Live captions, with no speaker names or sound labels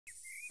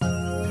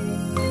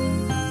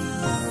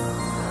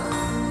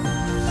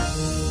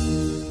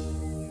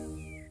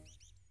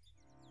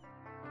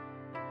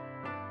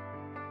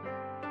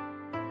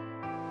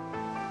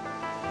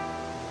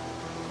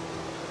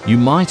You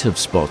might have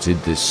spotted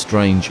this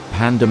strange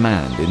panda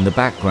man in the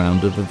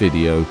background of a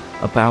video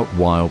about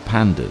wild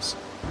pandas.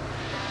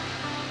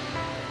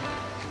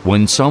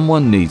 When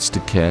someone needs to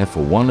care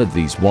for one of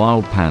these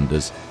wild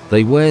pandas,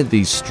 they wear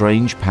these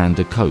strange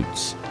panda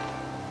coats.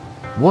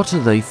 What are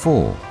they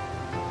for?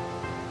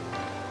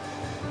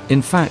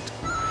 In fact,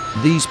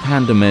 these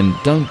panda men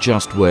don't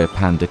just wear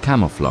panda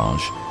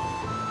camouflage.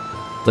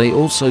 They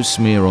also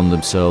smear on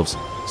themselves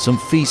some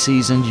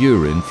feces and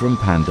urine from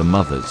panda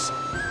mothers.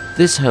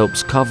 This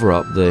helps cover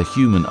up their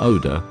human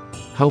odor,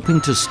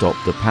 helping to stop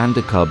the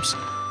panda cubs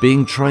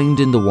being trained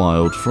in the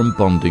wild from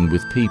bonding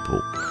with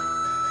people.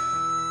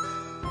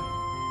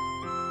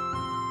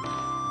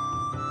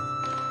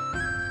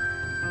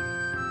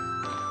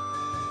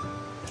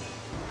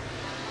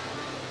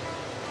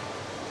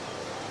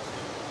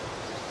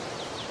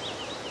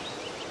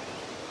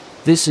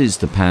 This is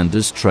the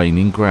pandas'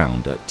 training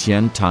ground at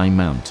Tiantai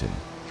Mountain.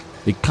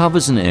 It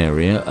covers an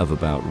area of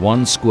about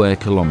 1 square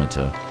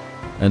kilometer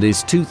and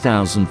is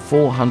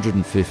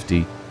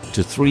 2,450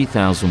 to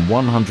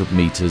 3,100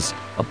 meters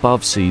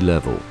above sea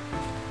level.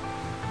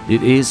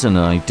 It is an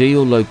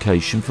ideal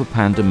location for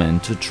panda men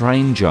to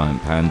train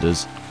giant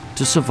pandas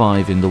to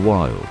survive in the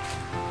wild.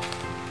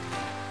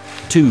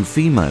 2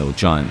 female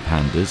giant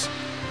pandas,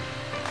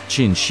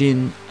 Qin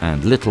Xin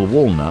and Little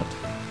Walnut,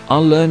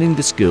 are learning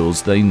the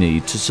skills they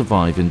need to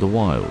survive in the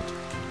wild.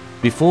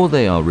 Before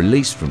they are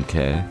released from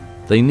care,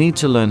 they need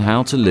to learn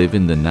how to live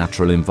in the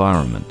natural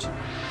environment.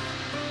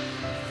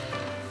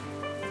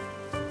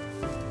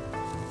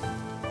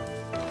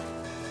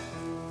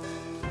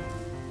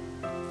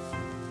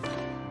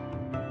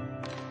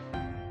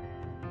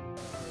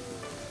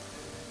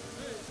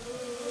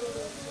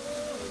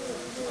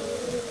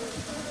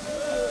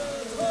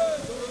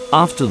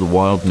 After the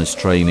wildness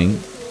training,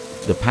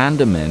 the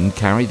panda men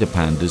carry the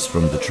pandas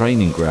from the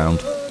training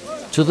ground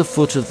to the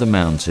foot of the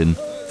mountain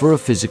for a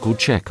physical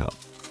checkup.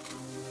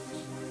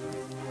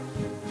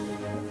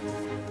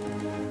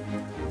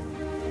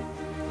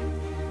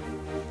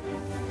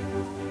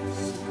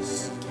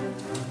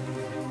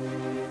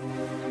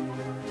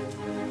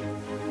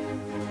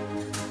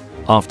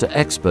 After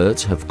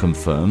experts have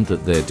confirmed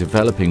that they're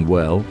developing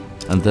well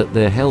and that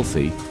they're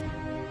healthy,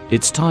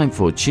 it's time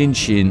for Qin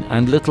Xin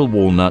and Little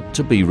Walnut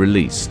to be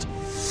released.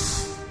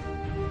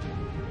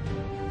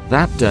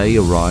 That day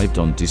arrived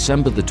on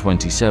December the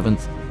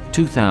 27th,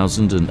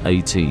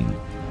 2018.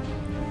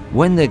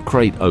 When their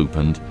crate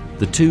opened,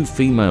 the 2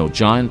 female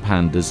giant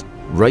pandas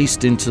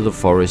raced into the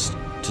forest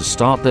to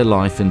start their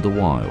life in the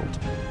wild.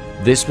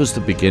 This was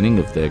the beginning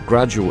of their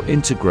gradual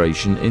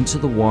integration into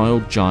the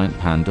wild giant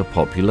panda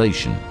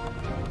population.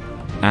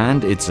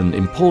 And it's an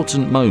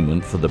important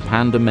moment for the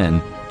panda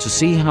men to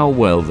see how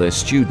well their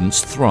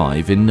students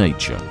thrive in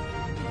nature.